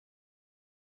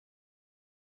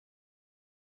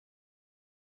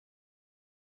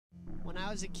When I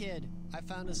was a kid, I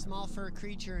found a small fur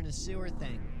creature in a sewer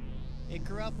thing. It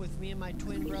grew up with me and my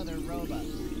twin brother, Roba.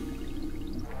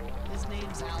 His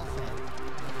name's Alpha.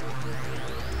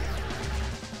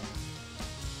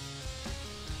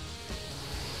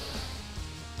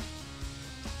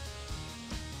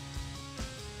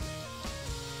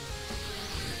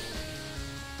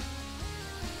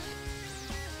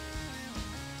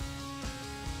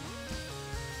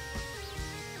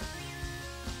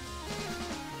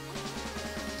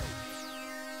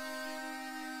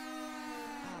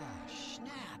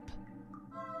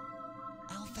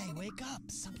 Wake up!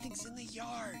 Something's in the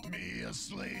yard! Me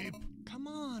asleep? Come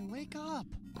on, wake up!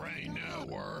 Brain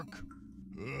network.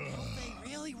 Alfie,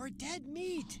 really? We're dead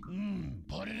meat!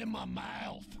 Put it in my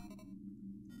mouth.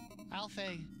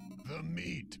 Alfie. The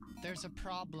meat. There's a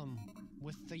problem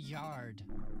with the yard.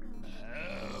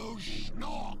 Oh,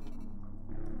 Knome!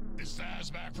 Is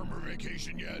Saz back from her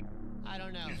vacation yet? I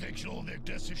don't know. You think she'll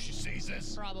evict us if she sees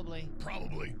this? Probably.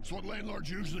 Probably. It's what landlords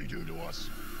usually do to us.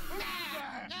 No!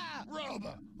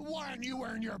 Roba, why aren't you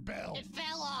wearing your belt? It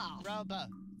fell off. Roba,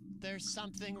 there's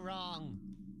something wrong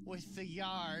with the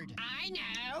yard. I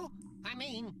know. I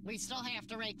mean, we still have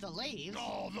to rake the leaves.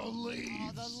 Oh, the leaves!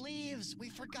 Oh, the leaves! We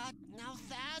forgot. Now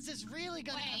Thaz is really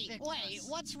gonna evict Wait, us.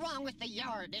 what's wrong with the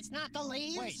yard? It's not the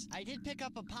leaves? Wait, I did pick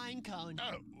up a pine cone.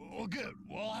 Oh, well, good.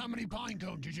 Well, how many pine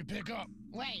cones did you pick up?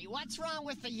 Wait, what's wrong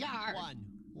with the yard?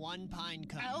 One pine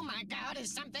cone. Oh my God,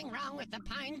 is something wrong with the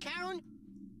pine cone?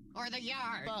 Or the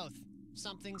yard? Both.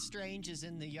 Something strange is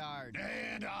in the yard.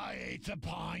 And I ate the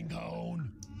pine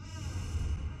cone.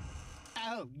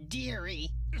 Oh, dearie.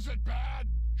 Is it bad?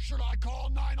 Should I call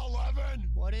 911?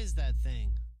 What is that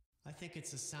thing? I think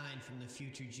it's a sign from the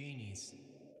future genies.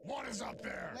 What is up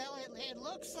there? Well, it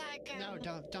looks like... No,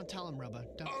 don't tell him, Roba.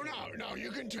 Don't. Oh, no,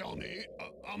 you can tell me.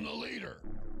 I'm the leader.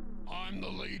 I'm the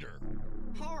leader.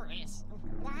 Horace,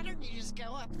 why don't you just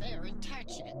go up there and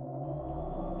touch it?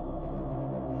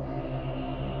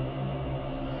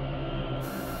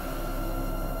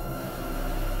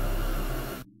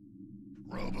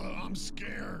 Roba, I'm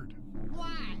scared.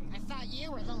 Why? I thought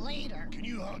you were the leader. Can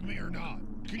you hug me or not?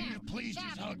 Can you please Stop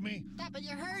just it. hug me? Stop it,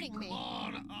 you're hurting me. Come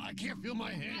on, I can't feel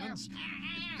my hands.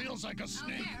 It feels like a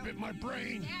snake bit my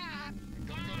brain. Stop. I'm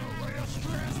gonna lay a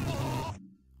stress ball.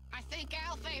 I think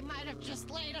Alfie might have just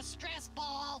laid a stress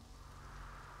ball.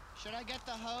 Should I get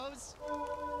the hose?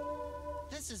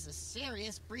 This is a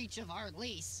serious breach of our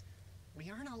lease. We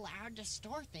aren't allowed to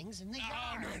store things in the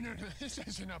Oh, yard. no. This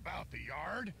isn't about the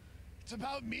yard. It's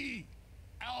about me,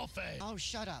 Alfie. Oh,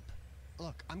 shut up.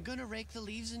 Look, I'm gonna rake the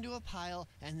leaves into a pile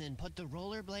and then put the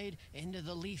rollerblade into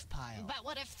the leaf pile. But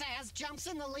what if Thaz jumps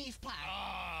in the leaf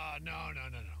pile? No.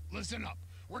 Listen up.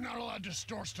 We're not allowed to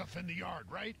store stuff in the yard,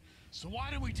 right? So why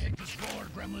don't we take this roller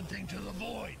gremlin thing to the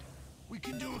void? We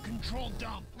can do a controlled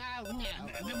dump. Oh, no.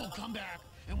 And then we'll come back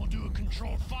and we'll do a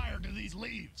controlled fire to these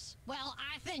leaves. Well,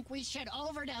 I think we should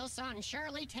overdose on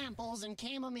Shirley Temples and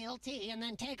chamomile tea and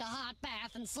then take a hot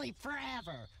bath and sleep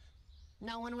forever.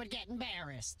 No one would get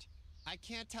embarrassed. I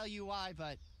can't tell you why,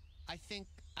 but I think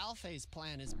Alfie's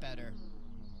plan is better.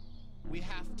 We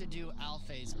have to do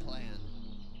Alfie's plan.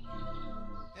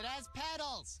 It has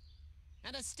pedals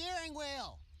and a steering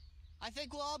wheel. I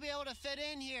think we'll all be able to fit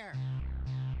in here.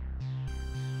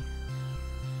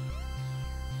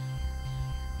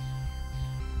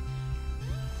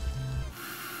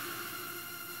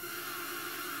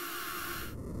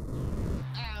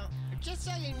 Oh, just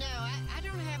so you know, I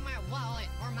don't have my wallet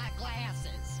or my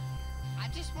glasses. I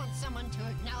just want someone to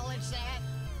acknowledge that.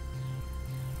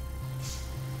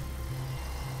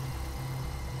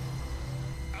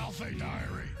 Alfie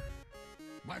Diary.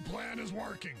 My plan is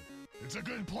working. It's a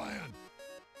good plan.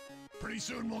 Pretty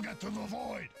soon we'll get to the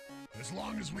void. As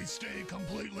long as we stay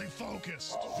completely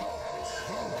focused.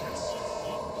 Focus.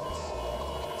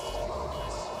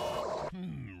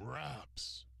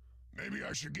 Raps. Maybe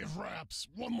I should give Raps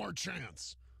one more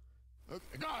chance.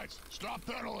 Guys, stop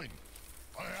pedaling.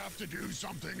 I have to do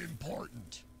something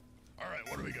important. All right,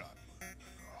 what do we got?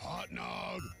 Hot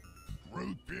nog,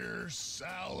 root beer,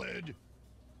 salad,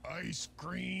 ice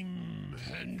cream,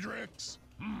 Hendrix.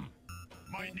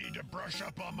 Might need to brush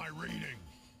up on my reading.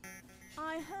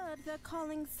 I heard they're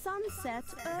calling sunset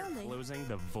early. Closing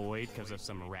the void because of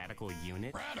some radical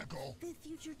unit? Radical? The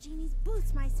future genies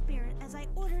boost my spirit as I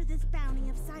order this bounty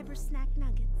of cyber snack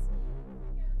nuggets.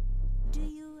 Do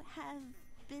you have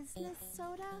business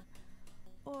soda?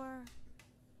 Or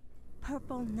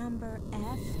purple number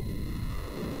F?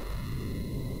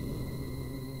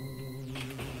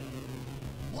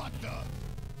 What the?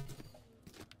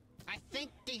 I think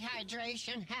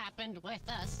dehydration happened with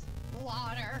us.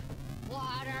 Water.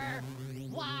 Water.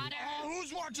 Water.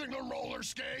 Who's watching the roller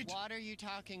skate? What are you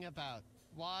talking about?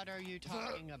 What are you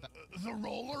talking about? The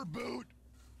roller boot?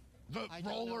 The I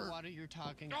don't roller... know what are you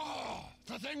talking about. Oh,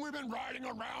 the thing we've been riding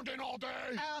around in all day?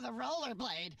 Oh, the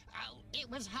rollerblade. Oh, it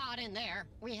was hot in there.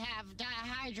 We have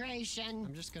dehydration.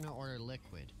 I'm just gonna order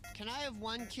liquid. Can I have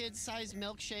one kid-sized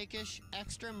milkshake-ish,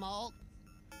 extra malt?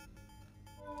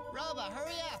 Roba,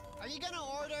 hurry up! Are you gonna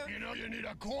order? You know you need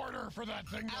a quarter for that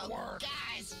thing to work.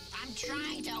 Guys, I'm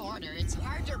trying to order. It's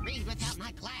hard to read without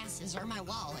my glasses or my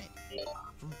wallet.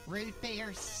 Root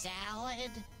beer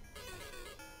salad?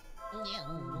 Yeah.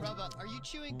 Roba, are you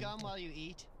chewing gum while you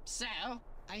eat? So?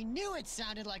 I knew it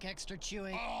sounded like extra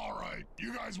chewing. All right,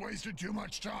 you guys wasted too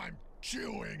much time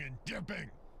chewing and dipping.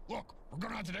 Look, we're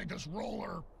gonna have to take this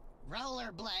roller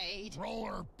Rollerblade.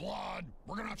 blood.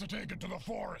 We're gonna have to take it to the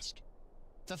forest.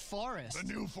 The forest?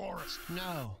 The new forest.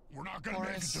 No. We're not gonna make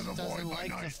it Forest to the void doesn't by like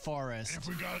night. the forest. And if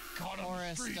we got caught on the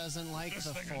Forest street, doesn't like this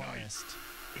the thing at night, forest.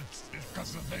 It's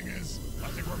because the thing is, I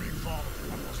think we're being followed.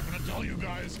 I wasn't gonna tell you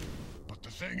guys, but the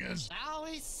thing is,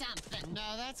 Always something.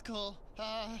 No, that's cool.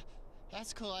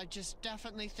 That's cool. I just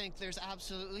definitely think there's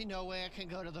absolutely no way I can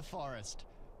go to the forest.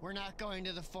 We're not going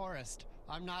to the forest.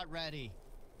 I'm not ready.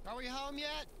 Are we home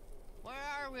yet? Where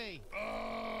are we?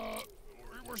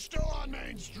 we're still on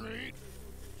Main Street.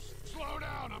 Slow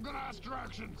down, I'm gonna ask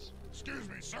directions. Excuse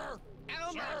me, sir?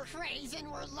 Oh, my Sir? crazy,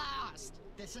 we're lost.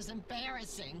 This is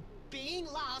embarrassing. Being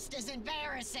lost is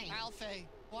embarrassing. Alfie,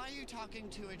 why are you talking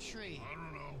to a tree? I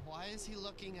don't know. Why is he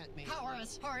looking at me?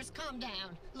 Horace, calm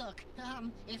down. Look,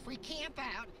 if we camp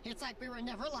out, it's like we were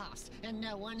never lost, and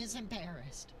no one is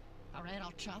embarrassed. All right,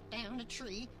 I'll chop down a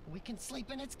tree. We can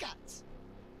sleep in its guts.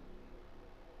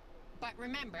 But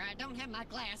remember, I don't have my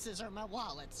glasses or my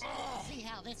wallet, so we'll see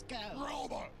how this goes.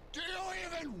 Roba, do you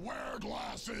even wear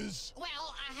glasses?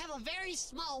 Well, I have a very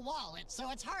small wallet, so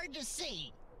it's hard to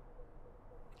see.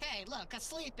 Hey, look, a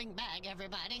sleeping bag,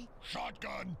 everybody.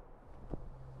 Shotgun.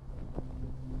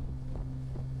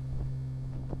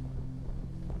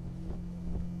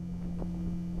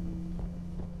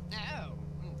 Oh,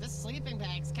 this sleeping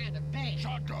bag's kind of big.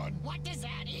 Shotgun. What does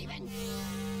that even?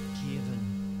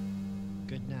 Kevin,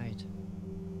 good night.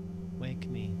 Wake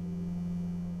me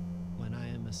when I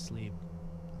am asleep,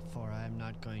 for I am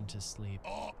not going to sleep.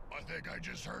 Oh, I think I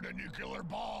just heard a nuclear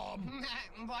bomb.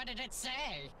 What did it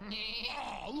say?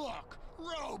 Oh, look,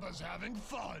 Roba's having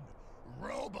fun.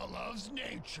 Roba loves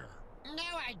nature. No,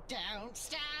 I don't.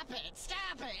 Stop it.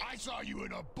 Stop it. I saw you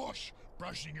in a bush,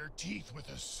 brushing your teeth with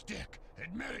a stick.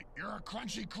 Admit it, you're a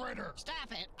crunchy critter.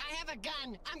 Stop it. I have a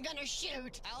gun. I'm gonna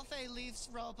shoot. Alfie leaves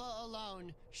Roba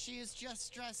alone. She is just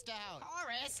stressed out.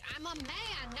 Horace, I'm a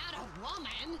man, not a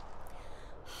woman.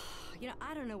 You know,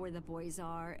 I don't know where the boys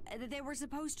are. They were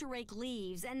supposed to rake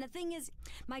leaves, and the thing is,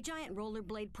 my giant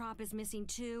rollerblade prop is missing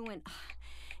too, and,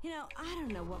 you know, I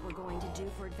don't know what we're going to do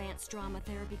for advanced drama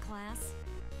therapy class.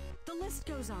 The list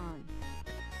goes on.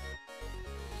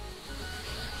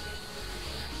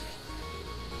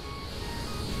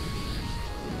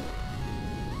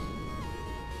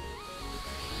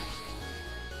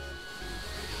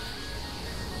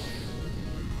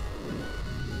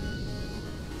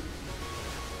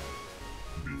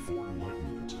 Before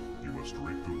enlightenment, you must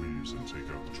rake the leaves and take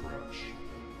out the trash.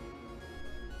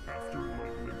 After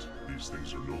enlightenment, these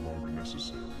things are no longer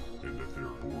necessary, and that they are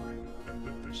boring, and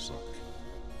that they suck.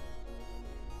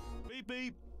 Beep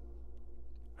beep.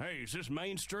 Hey, is this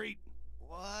Main Street?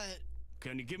 What?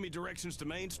 Can you give me directions to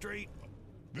Main Street?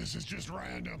 This is just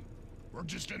random. We're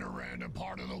just in a random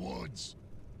part of the woods.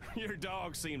 Your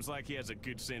dog seems like he has a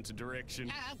good sense of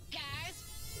direction.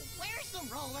 Guys, where's the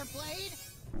rollerblade?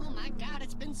 Oh my God,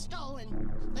 it's been stolen.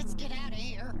 Let's get out of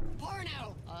here.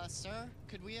 Porno. Sir,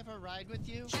 could we have a ride with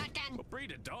you? Shotgun. What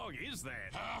breed of dog is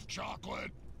that? Half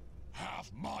chocolate, half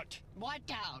mutt. What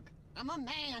dog? I'm a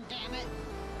man, damn it.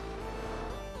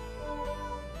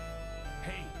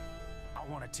 Hey, I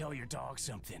want to tell your dog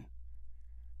something.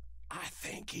 I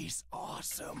think he's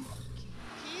awesome.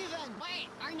 Even. Wait,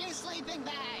 our new sleeping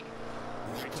bag.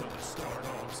 Wait till the star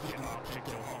dogs get my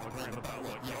picto hologram about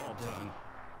what y'all done.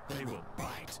 They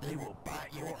will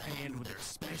bite your hand with their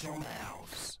special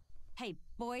mouths. Hey,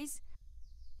 boys,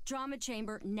 drama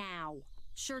chamber now.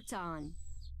 Shirts on.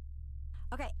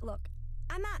 Okay, look,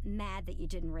 I'm not mad that you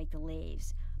didn't rake the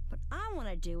leaves. What I want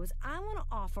to do is I want to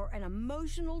offer an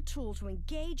emotional tool to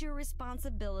engage your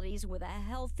responsibilities with a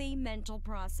healthy mental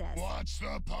process. What's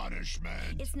the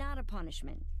punishment? It's not a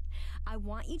punishment. I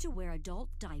want you to wear adult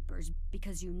diapers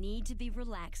because you need to be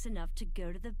relaxed enough to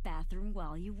go to the bathroom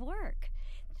while you work.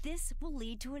 This will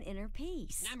lead to an inner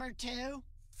peace. Number 2.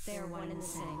 They're one and the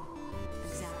same.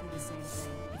 Exactly the same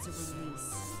thing. It's a release.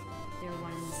 They're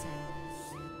one and the same.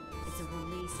 It's a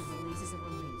release. A release is a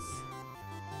release.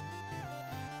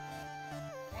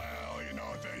 Well, you know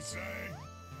what they say.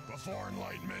 Before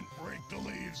enlightenment, rake the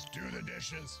leaves, do the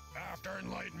dishes. After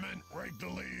enlightenment, rake the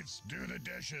leaves, do the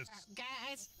dishes.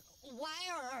 Guys, why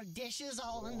are our dishes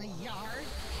all in the yard?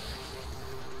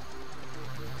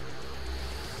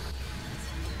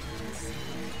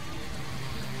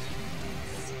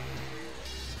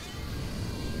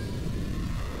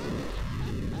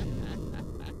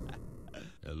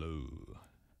 Hello,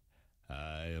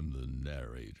 I am the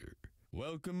narrator.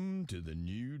 Welcome to the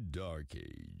new Dark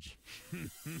Age.